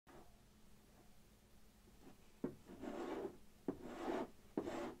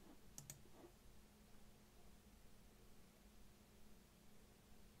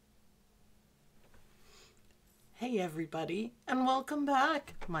everybody, and welcome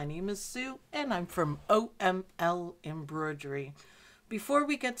back. My name is Sue, and I'm from OML Embroidery. Before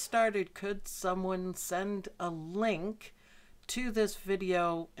we get started, could someone send a link to this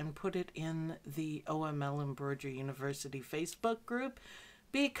video and put it in the OML Embroidery University Facebook group?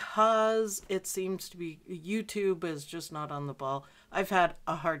 Because it seems to be YouTube is just not on the ball. I've had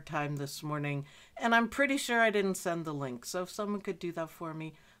a hard time this morning, and I'm pretty sure I didn't send the link. So if someone could do that for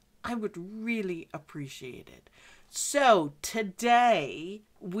me, I would really appreciate it. So today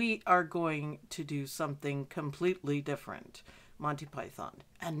we are going to do something completely different. Monty Python.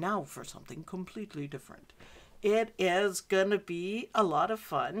 And now for something completely different. It is going to be a lot of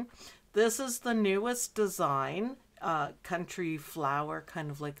fun. This is the newest design, country flower, kind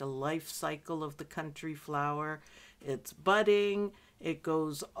of like a life cycle of the country flower. It's budding. It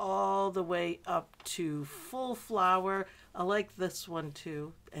goes all the way up to full flower. I like this one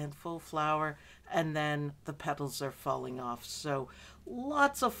too, and full flower, and then the petals are falling off. So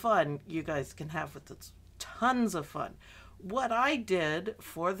lots of fun you guys can have with this. Tons of fun. What I did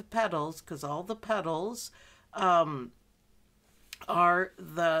for the petals, because all the petals are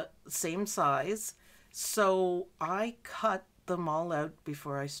the same size, so I cut them all out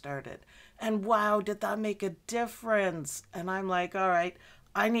before I started. And wow, did that make a difference? And I'm like, all right,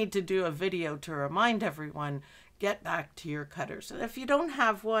 I need to do a video to remind everyone, get back to your cutters. And if you don't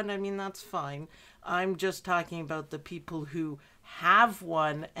have one, I mean, that's fine. I'm just talking about the people who have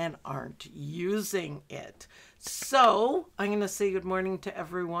one and aren't using it. So I'm going to say good morning to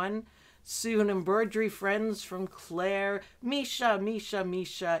everyone. Sue and embroidery friends from Claire, Misha,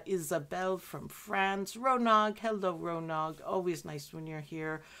 Isabel from France, Ronog, hello Ronog, always nice when you're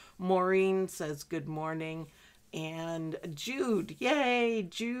here. Maureen says good morning, and Jude, yay,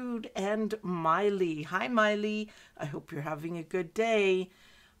 Jude and Miley. Hi Miley, I hope you're having a good day.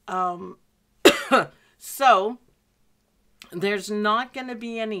 So there's not going to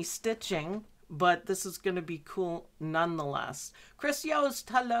be any stitching, but this is going to be cool nonetheless. Chris Yost,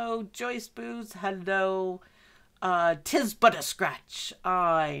 hello. Joyce Booz, hello. Tis but a scratch.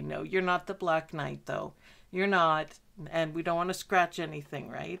 I know. You're not the Black Knight, though. You're not. And we don't want to scratch anything,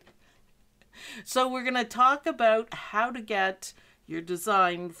 right? So we're going to talk about how to get your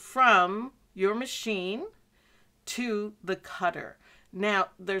design from your machine to the cutter. Now,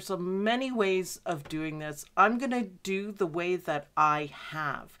 there's many ways of doing this. I'm going to do the way that I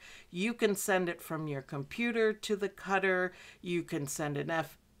have. You can send it from your computer to the cutter. You can send an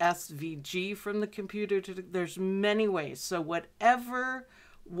SVG from the computer to there's many ways. So whatever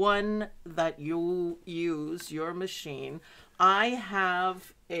one that you use, your machine, I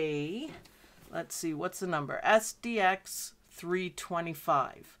have a, let's see, what's the number? SDX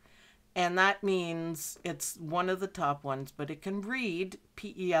 325. And that means it's one of the top ones, but it can read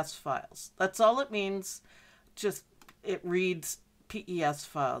PES files. That's all it means. Just it reads PES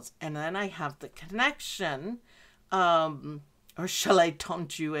files. And then I have the connection, or shall I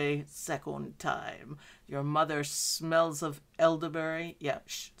taunt you a second time? Your mother smells of elderberry. Yeah,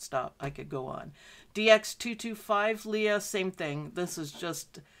 shh, stop. I could go on. DX225, Leah, same thing. This is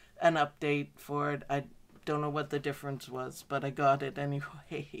just an update for it. I don't know what the difference was, but I got it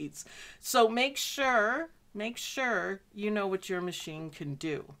anyways. So make sure you know what your machine can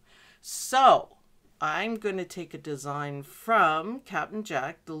do. So I'm going to take a design from Captain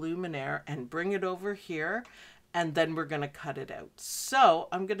Jack, the Luminaire, and bring it over here, and then we're going to cut it out. So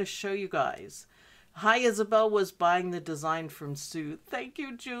I'm going to show you guys. Hi, Isabel was buying the design from Sue. Thank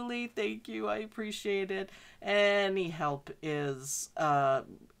you, Julie. Thank you. I appreciate it. Any help is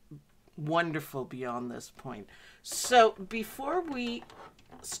wonderful beyond this point. So before we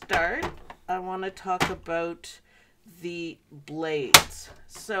start, I want to talk about the blades.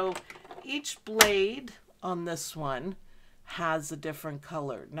 So each blade on this one has a different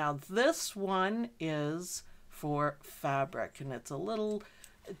color. Now this one is for fabric, and it's a little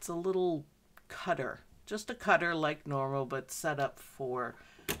cutter, just a cutter like normal, but set up for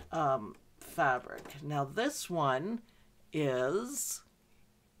fabric. Now this one is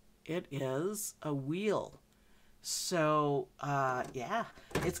a wheel. So yeah,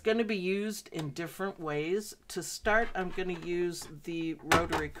 it's going to be used in different ways. To start, I'm going to use the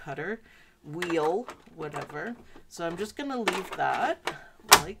rotary cutter wheel, whatever. So I'm just going to leave that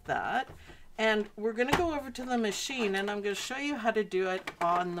like that. And we're going to go over to the machine, and I'm going to show you how to do it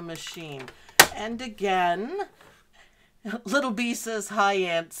on the machine. And again, Little B says, hi,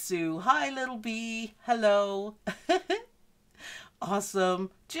 Aunt Sue. Hi, Little B. Hello.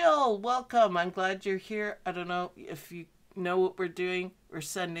 Awesome. Jill, welcome. I'm glad you're here. I don't know if you know what we're doing. We're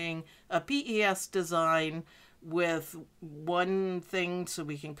sending a PES design with one thing so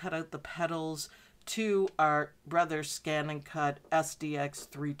we can cut out the petals to our brother ScanNcut SDX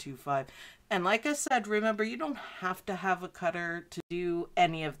 325. And like I said, remember, you don't have to have a cutter to do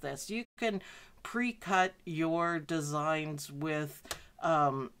any of this. You can pre-cut your designs with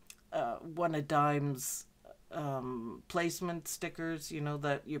one of Dime's placement stickers, you know,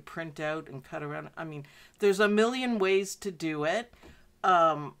 that you print out and cut around. I mean, there's a million ways to do it.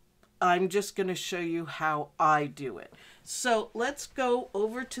 I'm just going to show you how I do it. So let's go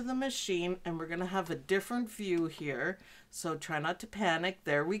over to the machine, and we're going to have a different view here. So try not to panic.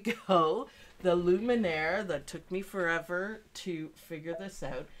 There we go. The Luminaire that took me forever to figure this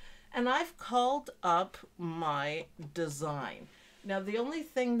out. And I've called up my design. Now, the only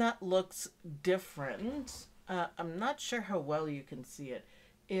thing that looks different, I'm not sure how well you can see it,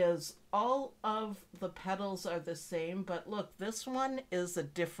 is all of the petals are the same, but look, this one is a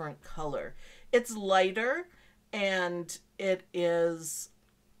different color. It's lighter, and it is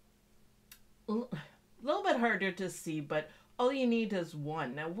a little bit harder to see, but all you need is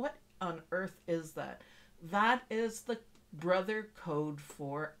one. Now, what on earth is that? That is the brother code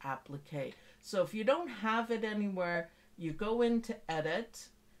for Applique. So if you don't have it anywhere, you go into Edit,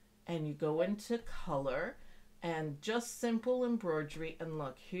 and you go into Color, and just simple embroidery, and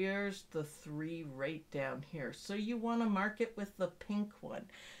look, here's the 3 right down here. So you want to mark it with the pink one.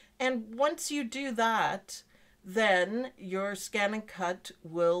 And once you do that, then your ScanNcut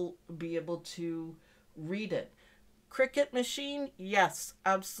will be able to read it. Cricut machine, yes,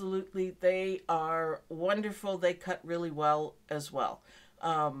 absolutely. They are wonderful. They cut really well as well.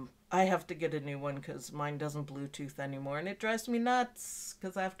 I have to get a new one because mine doesn't Bluetooth anymore, and it drives me nuts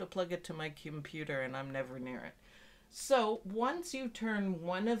because I have to plug it to my computer and I'm never near it. So once you turn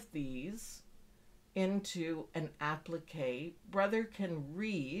one of these into an applique, brother can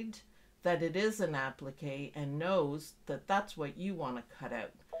read that it is an applique and knows that that's what you want to cut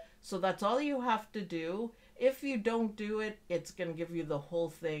out. So that's all you have to do. If you don't do it, it's going to give you the whole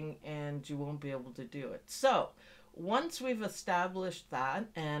thing and you won't be able to do it. So once we've established that,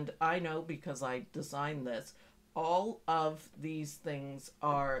 and I know because I designed this, all of these things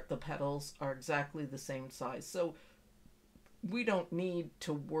are, the petals are exactly the same size. So we don't need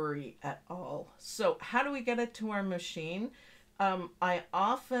to worry at all. So how do we get it to our machine? I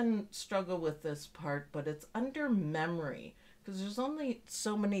often struggle with this part, but it's under memory because there's only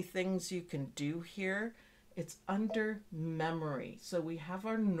so many things you can do here. It's under memory. So we have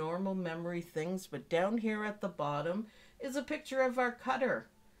our normal memory things, but down here at the bottom is a picture of our cutter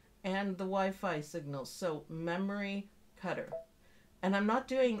and the Wi-Fi signal. So memory cutter. And I'm not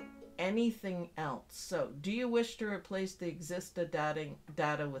doing anything else. So do you wish to replace the existing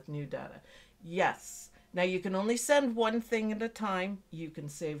data with new data? Yes. Now you can only send one thing at a time. You can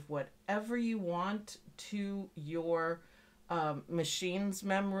save whatever you want to your machine's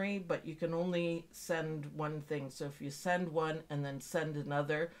memory, but you can only send one thing. So if you send one and then send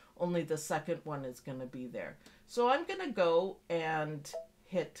another, only the second one is going to be there. So I'm going to go and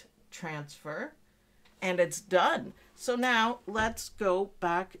hit transfer, and it's done. So now let's go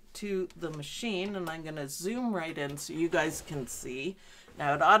back to the machine, and I'm going to zoom right in so you guys can see.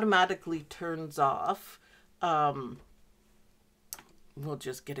 Now it automatically turns off. We'll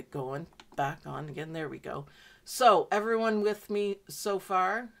just get it going back on again. There we go. So everyone with me so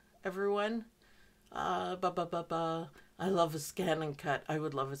far? Everyone? I love a ScanNcut. I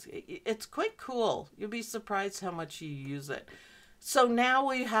would love it's quite cool. You'll be surprised how much you use it. So now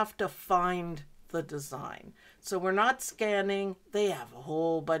we have to find the design. So we're not scanning. They have a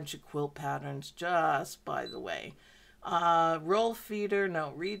whole bunch of quilt patterns, just by the way. Roll feeder,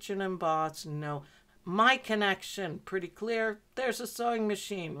 no. Region emboss, no. My connection, pretty clear. There's a sewing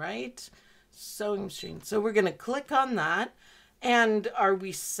machine, right? Sewing machine. So we're going to click on that. And are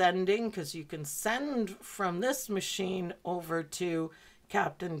we sending? Because you can send from this machine over to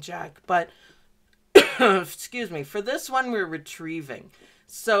Captain Jack. But, excuse me, for this one, we're retrieving.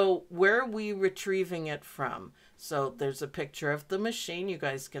 So where are we retrieving it from? So there's a picture of the machine. You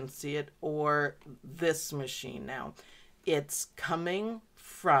guys can see it. Or this machine now. It's coming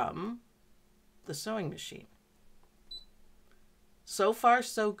from the sewing machine. So far,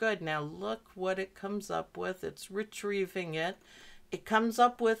 so good. Now look what it comes up with. It's retrieving it. It comes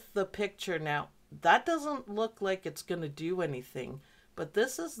up with the picture. Now, that doesn't look like it's going to do anything, but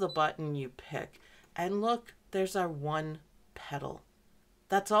this is the button you pick. And look, there's our one petal.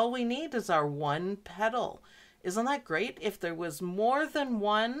 That's all we need is our one petal. Isn't that great? If there was more than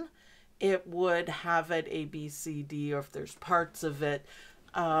one, it would have it A, B, C, D, or if there's parts of it.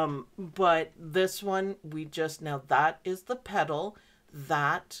 But this one, we just, now that is the petal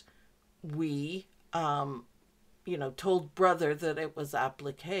that we you know, told brother that it was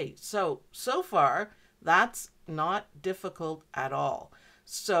applique. So far, that's not difficult at all.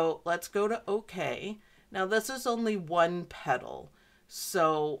 So let's go to OK. Now this is only one petal.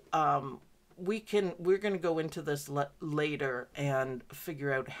 So we're going to go into this later and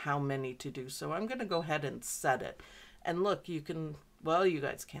figure out how many to do. So I'm going to go ahead and set it. And look, you can, well, you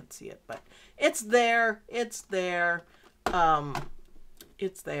guys can't see it, but it's there. It's there.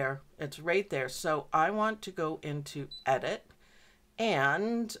 It's there. It's right there. So I want to go into edit,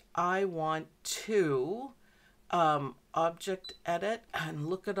 and I want to object edit, and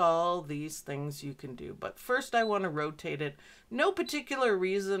look at all these things you can do. But first I want to rotate it. No particular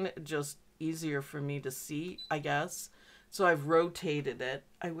reason, just easier for me to see, I guess. So I've rotated it.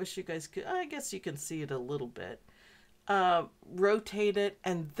 I wish you guys could, I guess you can see it a little bit. Rotate it,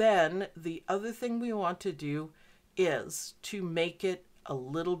 and then the other thing we want to do is to make it a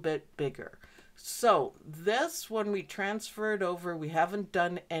little bit bigger. So this, when we transfer it over, we haven't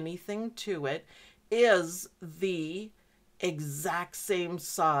done anything to it, is the exact same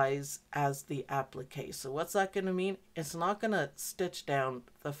size as the applique. So what's that going to mean? It's not going to stitch down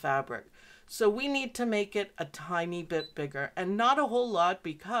the fabric. So we need to make it a tiny bit bigger, and not a whole lot,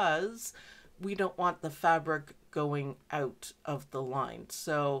 because we don't want the fabric going out of the line.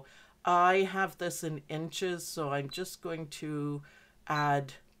 So I have this in inches, so I'm just going to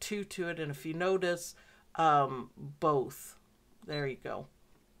add 2 to it. And if you notice, both, there you go.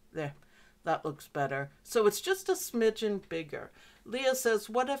 There, that looks better. So it's just a smidgen bigger. Leah says,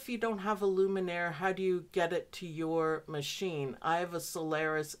 what if you don't have a luminaire? How do you get it to your machine? I have a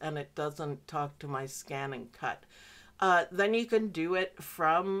Solaris and it doesn't talk to my ScanNcut. Then you can do it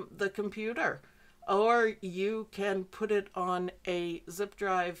from the computer, or you can put it on a zip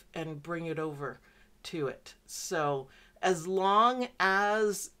drive and bring it over to it. So as long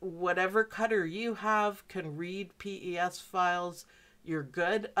as whatever cutter you have can read PES files, you're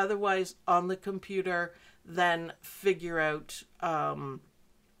good. Otherwise, on the computer, then figure out how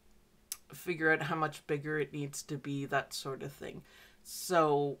much bigger it needs to be, that sort of thing.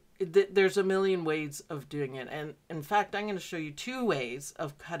 So there's a million ways of doing it. And in fact, I'm going to show you 2 ways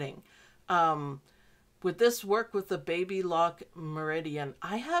of cutting. Would this work with the Baby Lock Meridian?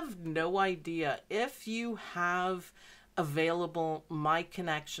 I have no idea. If you have available My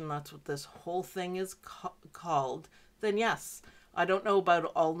Connection, that's what this whole thing is called, then yes. I don't know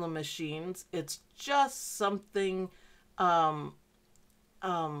about all the machines. It's just something,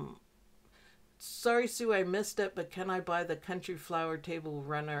 sorry, Sue, I missed it, but can I buy the Country Flower Table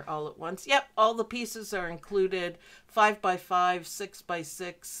Runner all at once? Yep, all the pieces are included. 5x5,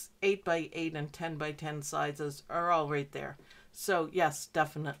 6x6, 8x8, and 10x10 sizes are all right there. So yes,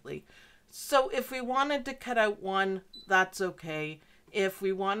 definitely. So if we wanted to cut out 1, that's okay. If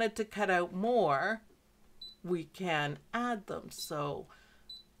we wanted to cut out more, we can add them. So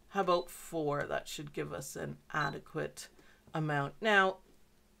how about 4? That should give us an adequate amount. Now,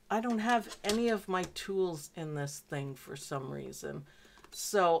 I don't have any of my tools in this thing for some reason.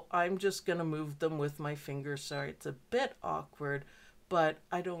 So I'm just going to move them with my finger. Sorry, it's a bit awkward, but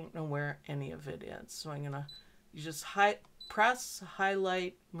I don't know where any of it is. So I'm going to just press,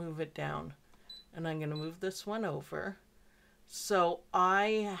 highlight, move it down. And I'm going to move this one over. So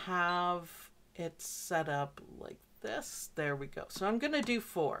I have it's set up like this. There we go. So I'm going to do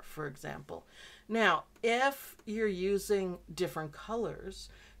 4, for example. Now, if you're using different colors,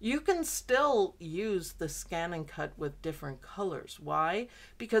 you can still use the ScanNcut with different colors. Why?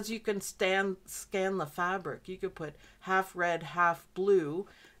 Because you can scan the fabric. You could put half red, half blue,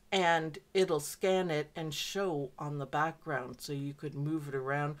 and it'll scan it and show on the background. So you could move it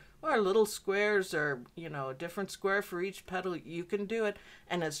around, or little squares, or, you know, a different square for each petal. You can do it,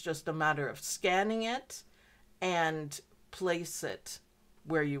 and it's just a matter of scanning it and place it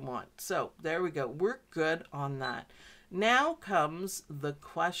where you want. So there we go. We're good on that. Now comes the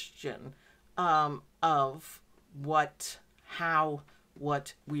question of what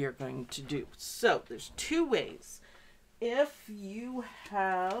we are going to do. So there's 2 ways. If you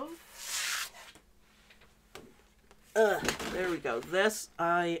have, there we go. This,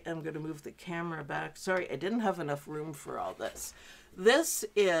 I am going to move the camera back. Sorry, I didn't have enough room for all this. This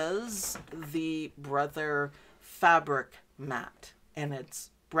is the Brother fabric mat, and it's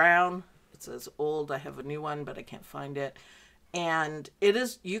brown. It says old. I have a new one, but I can't find it. And it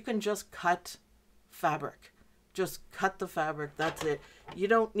is, you can just cut fabric. Just cut the fabric. That's it. You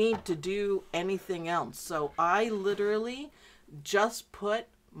don't need to do anything else. So I literally just put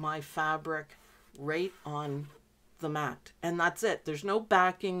my fabric right on the mat, and that's it. There's no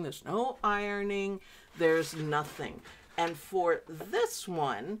backing, there's no ironing, there's nothing. And for this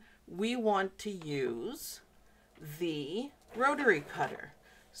one, we want to use the rotary cutter.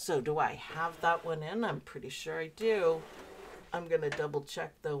 So do I have that one in? I'm pretty sure I do. I'm going to double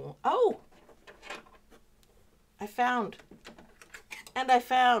check though. Oh, I found. And I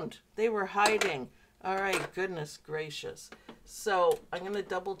found. They were hiding. All right, goodness gracious. So I'm going to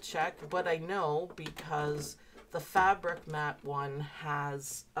double check, but I know because the fabric mat one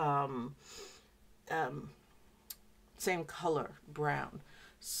has same color, brown.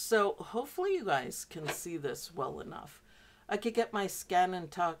 So hopefully you guys can see this well enough. I could get my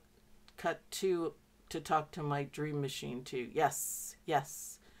ScanNcut to talk to my dream machine too. Yes,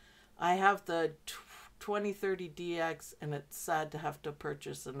 yes. I have the 2030DX and it's sad to have to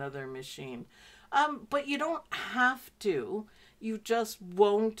purchase another machine. But you don't have to. You just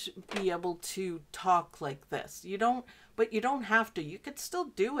won't be able to talk like this. But you don't have to. You could still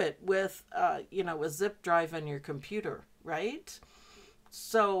do it with, you know, a zip drive on your computer, right?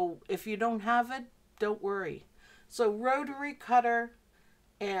 So if you don't have it, don't worry. So rotary cutter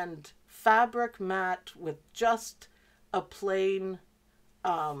and fabric mat with just a plain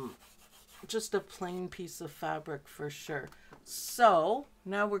piece of fabric for sure. So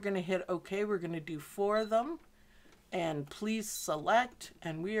now we're going to hit OK. We're going to do 4 of them. And please select.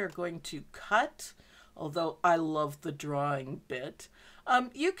 And we are going to cut. Although I love the drawing bit.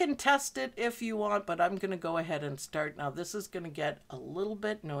 You can test it if you want, but I'm going to go ahead and start now. This is going to get a little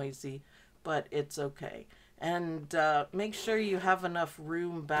bit noisy, but it's okay. And make sure you have enough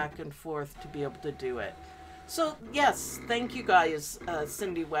room back and forth to be able to do it. So yes, thank you guys,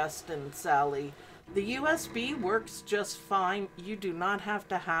 Cindy West and Sally. The USB works just fine. You do not have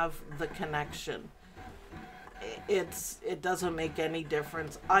to have the connection. It doesn't make any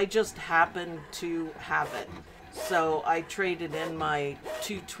difference. I just happen to have it. So I traded in my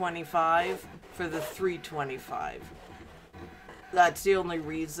 225 for the 325. That's the only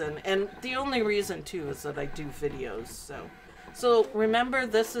reason. And the only reason too is that I do videos. So remember,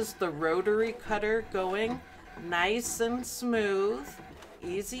 this is the rotary cutter going nice and smooth.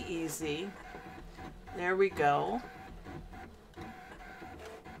 Easy, easy. There we go.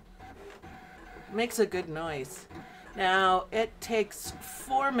 Makes a good noise. Now it takes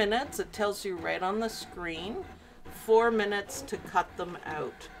 4 minutes. It tells you right on the screen. 4 minutes to cut them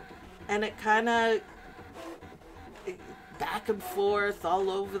out. And it kind of back and forth all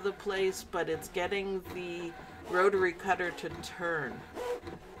over the place, but it's getting the rotary cutter to turn.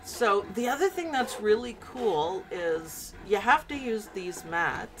 So the other thing that's really cool is you have to use these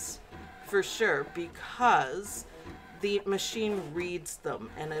mats for sure, because the machine reads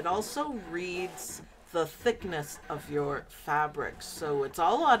them, and it also reads the thickness of your fabric. So it's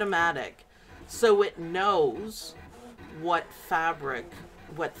all automatic. So it knows what fabric,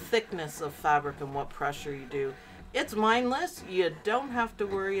 what thickness of fabric and what pressure you do. It's mindless. You don't have to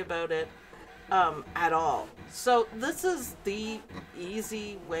worry about it at all. So this is the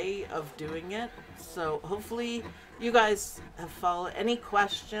easy way of doing it. So hopefully you guys have followed. Any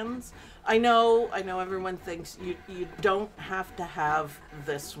questions? I know everyone thinks you don't have to have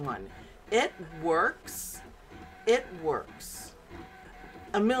this one. It works. It works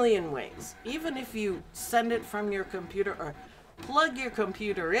a million ways. Even if you send it from your computer or plug your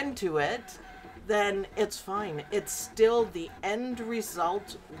computer into it, then it's fine. It's still, the end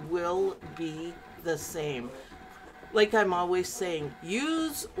result will be the same. Like I'm always saying,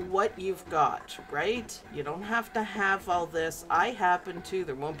 use what you've got, right? You don't have to have all this. I happen to.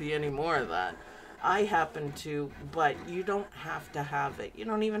 There won't be any more of that. I happen to, but you don't have to have it. You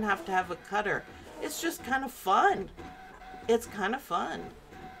don't even have to have a cutter. It's just kind of fun. It's kind of fun,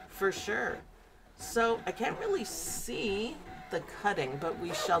 for sure. So I can't really see the cutting, but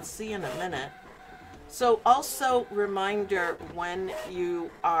we shall see in a minute. So also, reminder, when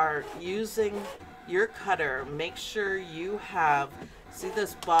you are using your cutter, make sure you have, see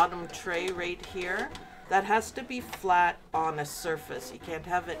this bottom tray right here? That has to be flat on a surface. You can't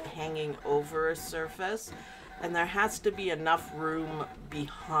have it hanging over a surface. And there has to be enough room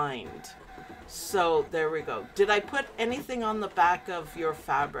behind. So there we go. Did I put anything on the back of your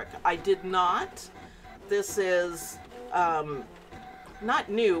fabric? I did not. This is not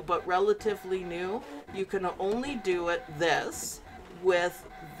new, but relatively new. You can only do it this with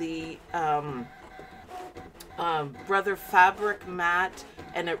the Brother fabric mat,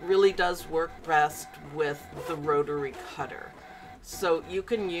 and it really does work best with the rotary cutter. So you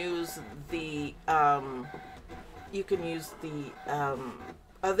can use the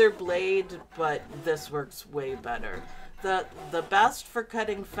other blade, but this works way better. The best for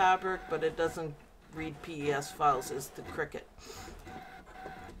cutting fabric, but it doesn't read PES files, is the Cricut.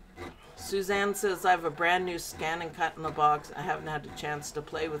 Suzanne says, I have a brand new ScanNcut in the box. I haven't had a chance to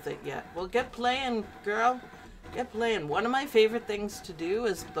play with it yet. Well, get playing, girl. Get playing. One of my favorite things to do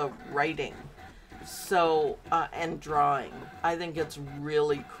is the writing. So, and drawing. I think it's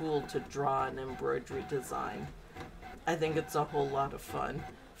really cool to draw an embroidery design. I think it's a whole lot of fun,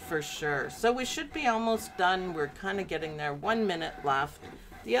 for sure. So we should be almost done. We're kind of getting there. 1 minute left.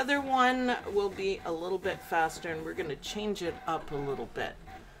 The other one will be a little bit faster, and we're going to change it up a little bit.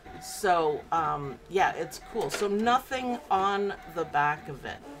 So, yeah, it's cool. So nothing on the back of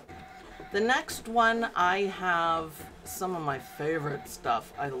it. The next one, I have some of my favorite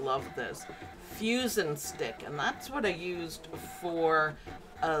stuff. I love this. Fuse and stick, and that's what I used for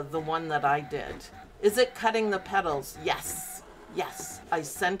the one that I did. Is it cutting the petals? Yes. Yes. I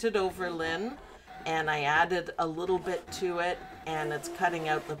sent it over Lynn, and I added a little bit to it, and it's cutting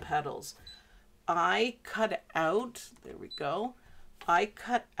out the petals. I cut out, there we go. I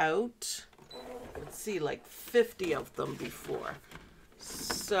cut out, let's see, like 50 of them before.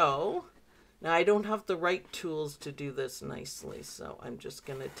 So, now I don't have the right tools to do this nicely, so I'm just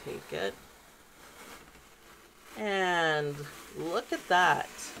going to take it. And look at that.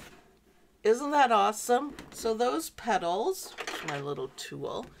 Isn't that awesome? So those petals, my little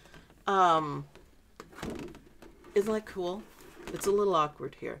tool, isn't that cool? It's a little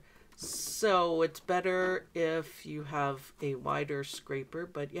awkward here. So it's better if you have a wider scraper,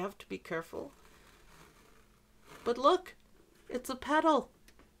 but you have to be careful. But look, it's a petal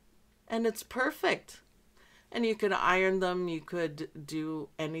and it's perfect. And you could iron them, you could do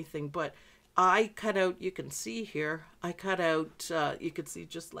anything, but I cut out, you can see here, I cut out, you could see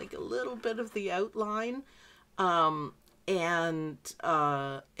just like a little bit of the outline.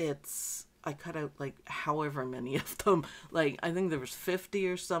 I cut out like however many of them, like I think there was 50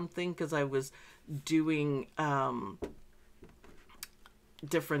 or something, because I was doing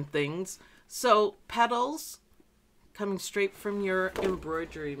different things. So petals coming straight from your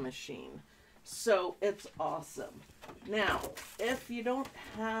embroidery machine. So it's awesome. Now, if you don't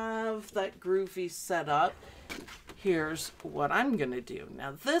have that groovy set up, here's what I'm going to do.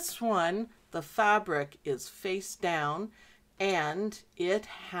 Now this one, the fabric is face down, and it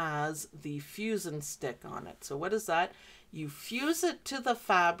has the fuse and stick on it. So what is that? You fuse it to the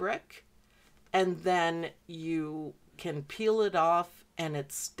fabric, and then you can peel it off and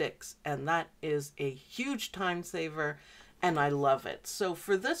it sticks. And that is a huge time saver, and I love it. So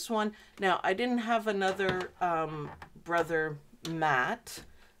for this one, now I didn't have another brother mat,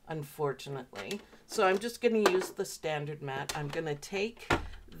 unfortunately. So I'm just going to use the standard mat. I'm going to take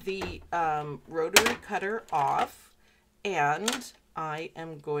the rotary cutter off, and I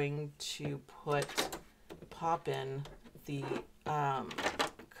am going to pop in the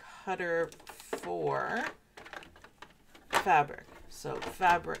cutter for fabric. So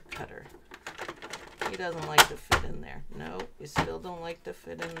fabric cutter. He doesn't like to fit in there. No, you still don't like to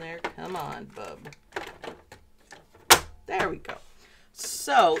fit in there. Come on, bub. There we go.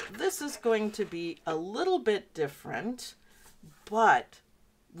 So this is going to be a little bit different, but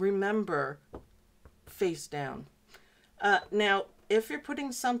remember, face down. Now, if you're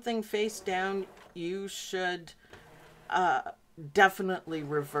putting something face down, you should definitely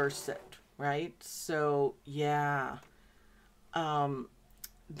reverse it, right? So, yeah.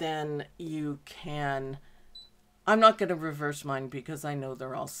 Then you can, I'm not going to reverse mine because I know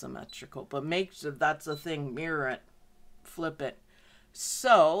they're all symmetrical, but make sure that's a thing, mirror it, flip it.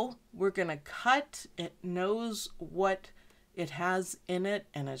 So we're going to cut, it knows what it has in it,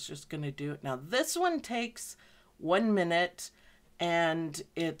 and it's just going to do it. Now this one takes 1 minute, and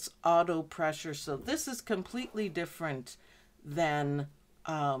it's auto pressure. So this is completely different than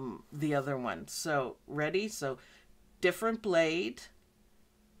the other one. So ready? So different blade.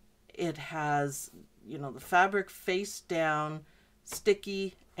 It has, you know, the fabric face down,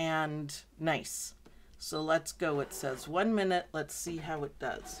 sticky, and nice. So let's go. It says 1 minute. Let's see how it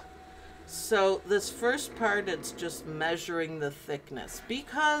does. So this first part, it's just measuring the thickness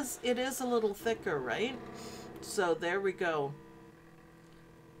because it is a little thicker, right? So there we go.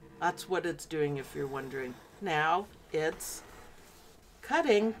 That's what it's doing, if you're wondering. Now it's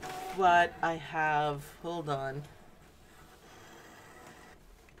cutting, but I have, hold on.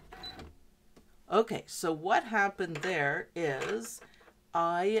 Okay, so what happened there is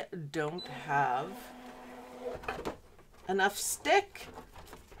I don't have enough stick.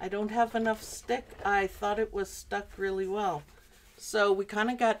 I don't have enough stick. I thought it was stuck really well. So we kind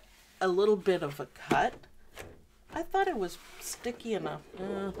of got a little bit of a cut. I thought it was sticky enough.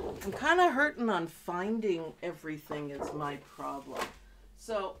 I'm kind of hurting on finding everything is my problem.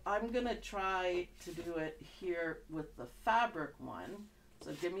 So I'm going to try to do it here with the fabric one.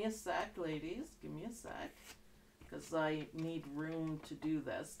 So give me a sec, ladies. Give me a sec, because I need room to do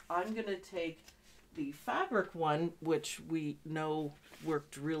this. I'm going to take the fabric one, which we know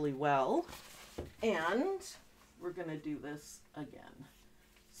worked really well. And we're going to do this again.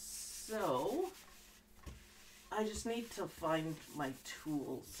 So I just need to find my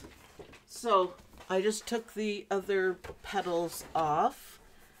tools. So I just took the other petals off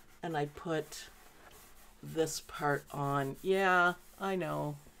and I put this part on. Yeah, I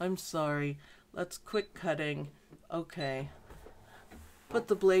know. I'm sorry. Let's quit cutting. Okay. Put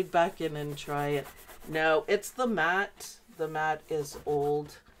the blade back in and try it. No, it's the mat. The mat is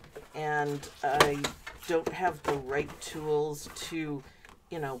old and I don't have the right tools to,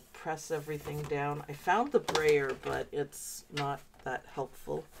 you know, press everything down. I found the brayer, but it's not that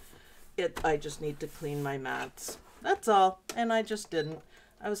helpful. I just need to clean my mats. That's all. And I just didn't.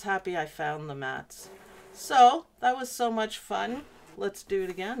 I was happy I found the mats. So that was so much fun. Let's do it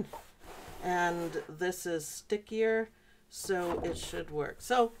again. And this is stickier, so it should work.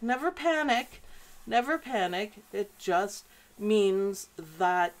 So never panic. Never panic. It just means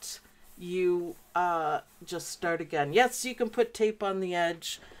that you just start again. Yes, you can put tape on the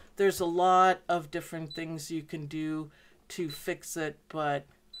edge. There's a lot of different things you can do to fix it, but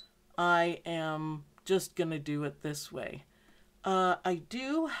I am just going to do it this way. I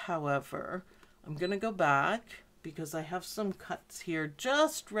do, however, I'm going to go back because I have some cuts here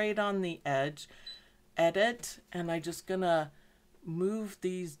just right on the edge. Edit, and I'm just going to move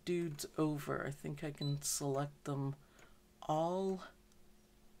these dudes over. I think I can select them all,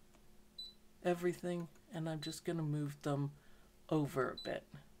 everything, and I'm just going to move them over a bit.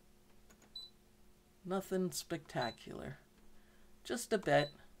 Nothing spectacular, just a bit.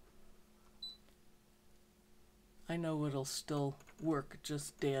 I know it'll still work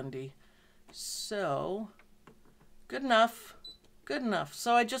just dandy. So, good enough, good enough.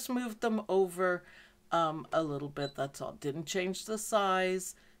 So I just moved them over a little bit, that's all. Didn't change the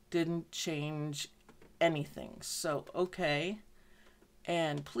size, didn't change anything. So, okay.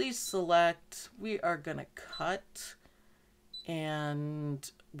 And please select, we are gonna cut, and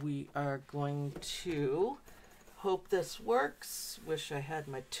we are going to hope this works. Wish I had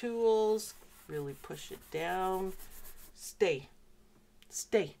my tools. Really push it down. Stay.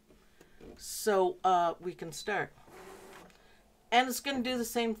 Stay. So we can start. And it's going to do the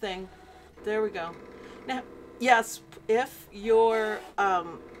same thing. There we go. Now, yes, if your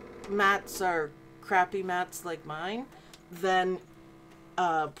mats are crappy mats like mine, then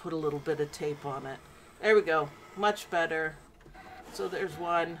put a little bit of tape on it. There we go. Much better. So there's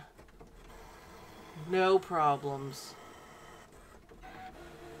one. No problems.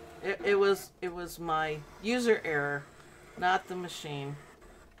 It was my user error, not the machine.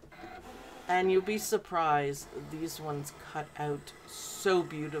 And you'll be surprised, these ones cut out so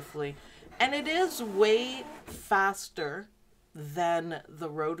beautifully. And it is way faster than the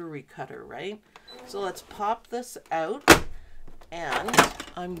rotary cutter, right? So let's pop this out, and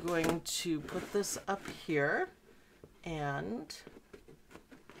I'm going to put this up here, and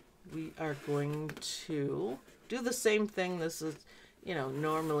we are going to do the same thing. This is, you know,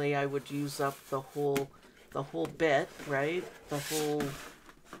 normally I would use up the whole bit, right? The whole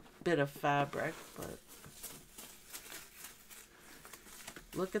bit of fabric, but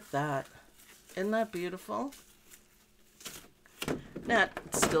look at that. Isn't that beautiful? Now, it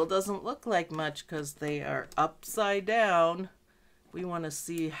still doesn't look like much because they are upside down. We want to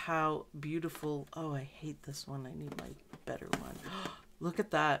see how beautiful. Oh, I hate this one. I need my better one. Look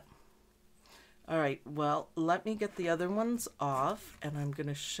at that. All right, well, let me get the other ones off, and I'm going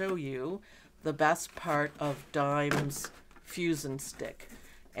to show you the best part of Dime's Fusion Stick.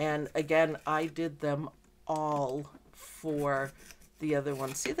 And again, I did them all for the other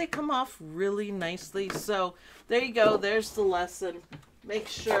ones. See, they come off really nicely. So there you go. There's the lesson. Make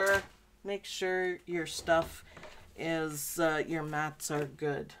sure your stuff is, your mats are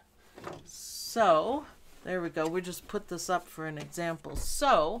good. So there we go. We just put this up for an example.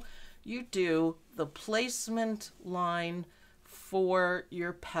 So you do the placement line for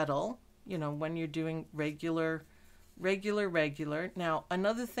your petal, you know, when you're doing regular. Now,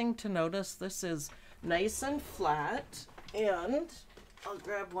 another thing to notice, this is nice and flat, and I'll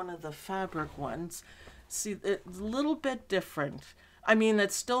grab one of the fabric ones. See, it's a little bit different. I mean,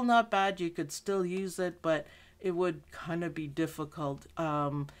 it's still not bad. You could still use it, but it would kind of be difficult.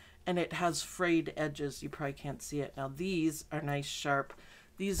 And it has frayed edges. You probably can't see it. Now, these are nice sharp.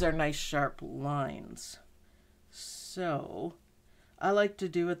 These are nice sharp lines. So I like to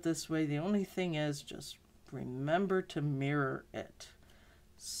do it this way. The only thing is just remember to mirror it.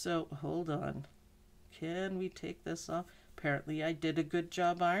 So hold on. Can we take this off? Apparently I did a good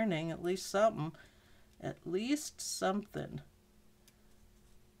job ironing. At least something. At least something.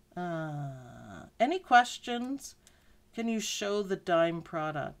 Any questions? Can you show the dime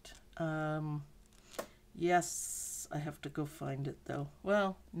product? Yes, I have to go find it though.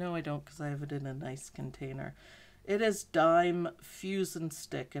 Well, no, I don't, because I have it in a nice container. It is Dime Fusion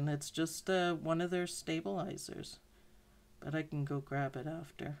Stick, and it's just one of their stabilizers. But I can go grab it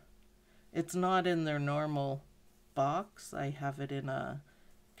after. It's not in their normal box. I have it in a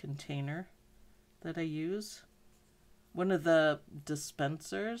container that I use. One of the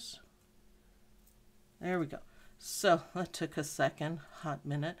dispensers. There we go. So that took a second, hot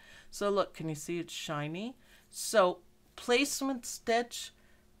minute. So look, can you see it's shiny? So placement stitch,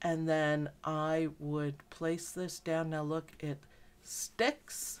 and then I would place this down. Now look, it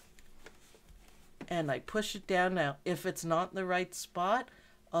sticks, and I push it down. Now, if it's not in the right spot,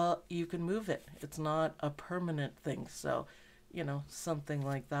 you can move it. It's not a permanent thing. So, you know, something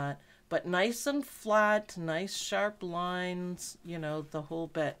like that. But nice and flat, nice sharp lines, you know, the whole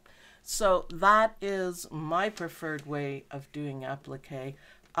bit. So that is my preferred way of doing applique.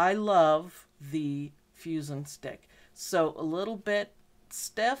 I love the fusion stick. So a little bit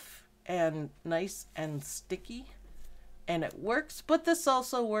stiff and nice and sticky, and it works, but this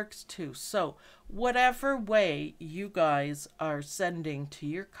also works too. So whatever way you guys are sending to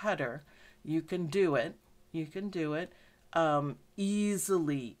your cutter, you can do it. You can do it.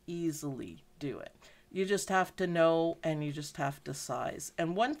 Easily do it. You just have to know, and you just have to size.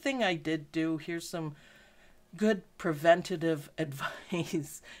 And one thing I did do, here's some good preventative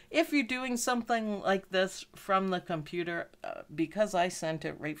advice. If you're doing something like this from the computer, because I sent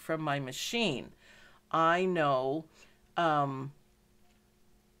it right from my machine, I know, does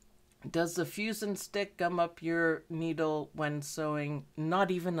the fusion stick gum up your needle when sewing?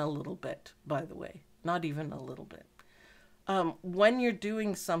 Not even a little bit, by the way. Not even a little bit. When you're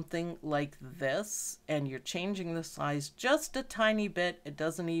doing something like this and you're changing the size just a tiny bit, it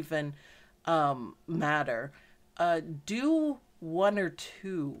doesn't even matter. Do one or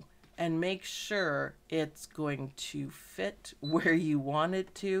two and make sure it's going to fit where you want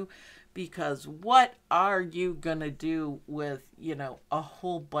it to, because what are you gonna do with, you know, a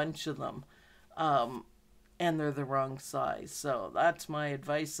whole bunch of them and they're the wrong size? So that's my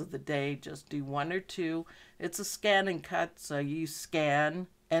advice of the day. Just do one or two. It's a scan and cut, so you scan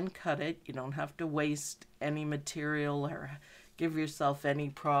and cut it. You don't have to waste any material or give yourself any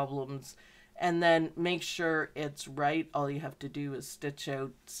problems. And then make sure it's right. All you have to do is stitch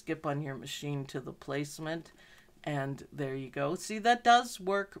out, skip on your machine to the placement, and there you go. See, that does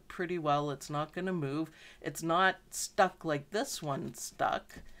work pretty well. It's not going to move. It's not stuck like this one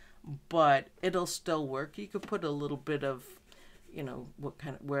stuck, but it'll still work. You could put a little bit of, you know,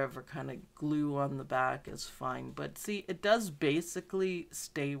 wherever kind of glue on the back is fine. But see, it does basically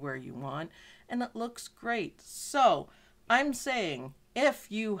stay where you want, and it looks great. So I'm saying, if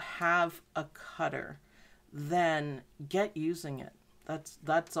you have a cutter, then get using it.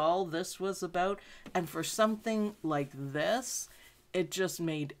 That's all this was about. And for something like this, it just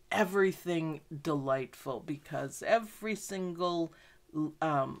made everything delightful, because every single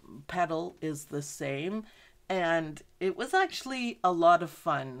petal is the same. And it was actually a lot of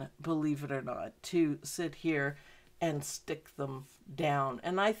fun, believe it or not, to sit here and stick them down.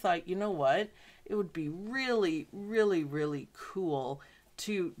 And I thought, you know what? It would be really, really, really cool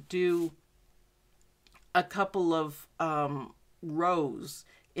to do a couple of rows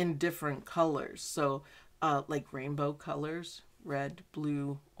in different colors. So like rainbow colors, red,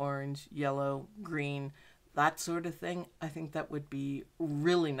 blue, orange, yellow, green, that sort of thing. I think that would be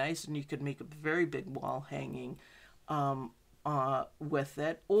really nice, and you could make a very big wall hanging with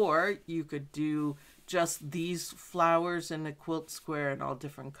it. Or you could do just these flowers in a quilt square in all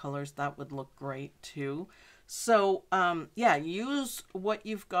different colors. That would look great too. So yeah, use what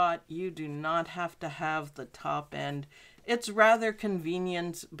you've got. You do not have to have the top end. It's rather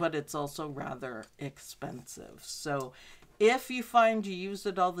convenient, but it's also rather expensive. So if you find you use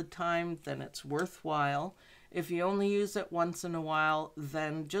it all the time, then it's worthwhile. If you only use it once in a while,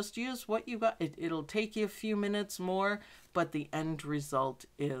 then just use what you got. It'll take you a few minutes more, but the end result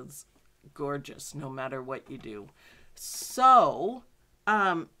is gorgeous no matter what you do. So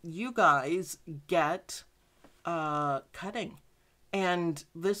you guys get cutting, and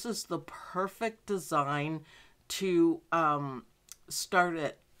this is the perfect design to start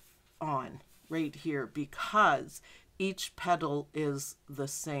it on right here, because each petal is the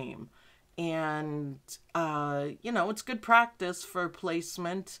same. And you know, it's good practice for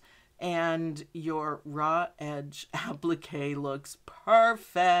placement, and your raw edge applique looks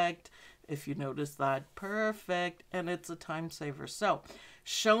perfect. If you notice that, perfect, and it's a time saver. So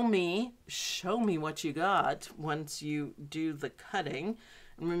show me what you got once you do the cutting.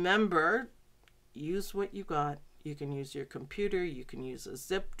 Remember, use what you got. You can use your computer, you can use a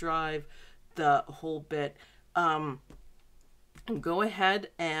zip drive, the whole bit. Go ahead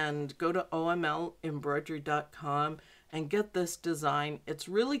and go to omlembroidery.com and get this design. It's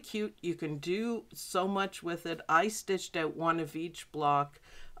really cute. You can do so much with it. I stitched out one of each block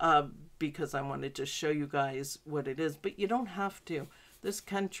because I wanted to show you guys what it is, but you don't have to. This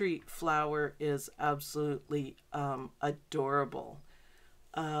country flower is absolutely adorable.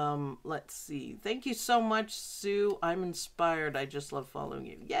 Let's see. Thank you so much, Sue. I'm inspired. I just love following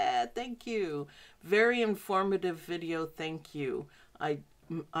you. Yeah, thank you. Very informative video. Thank you. I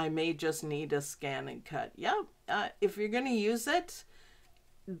may just need a scan and cut. Yeah. If you're going to use it,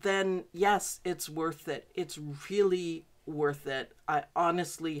 then yes, it's worth it. It's really worth it. I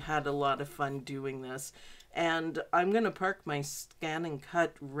honestly had a lot of fun doing this, and I'm going to park my scan and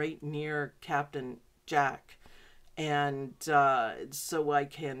cut right near Captain Jack. And so I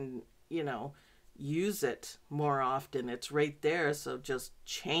can, you know, use it more often. It's right there. So just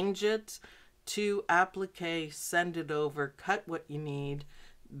change it to Applique, send it over, cut what you need.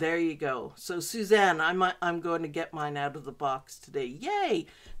 There you go. So Suzanne, I'm going to get mine out of the box today. Yay!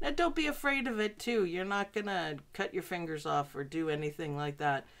 Now don't be afraid of it too. You're not going to cut your fingers off or do anything like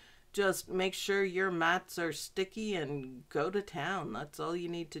that. Just make sure your mats are sticky and go to town. That's all you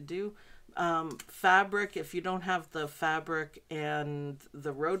need to do. Fabric, if you don't have the fabric and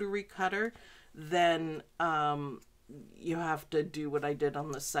the rotary cutter, then you have to do what I did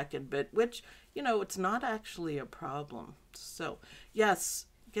on the second bit, which, you know, it's not actually a problem. So yes,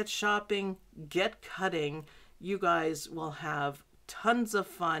 get shopping, get cutting. You guys will have tons of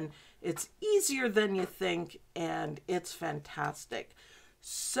fun. It's easier than you think, and it's fantastic.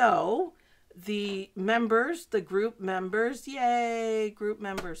 So the members, the group members, yay, group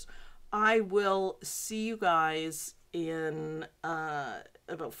members. I will see you guys in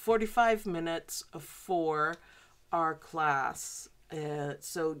about 45 minutes for our class.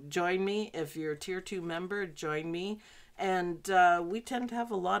 So join me. If you're a Tier 2 member, join me. And we tend to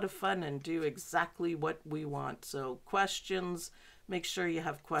have a lot of fun and do exactly what we want. So questions, make sure you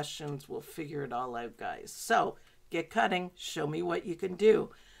have questions. We'll figure it all out, guys. So get cutting. Show me what you can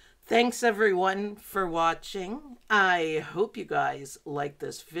do. Thanks everyone for watching. I hope you guys like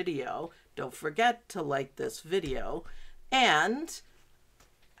this video. Don't forget to like this video, and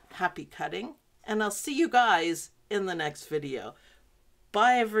happy cutting, and I'll see you guys in the next video.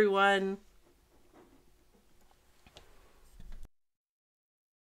 Bye everyone.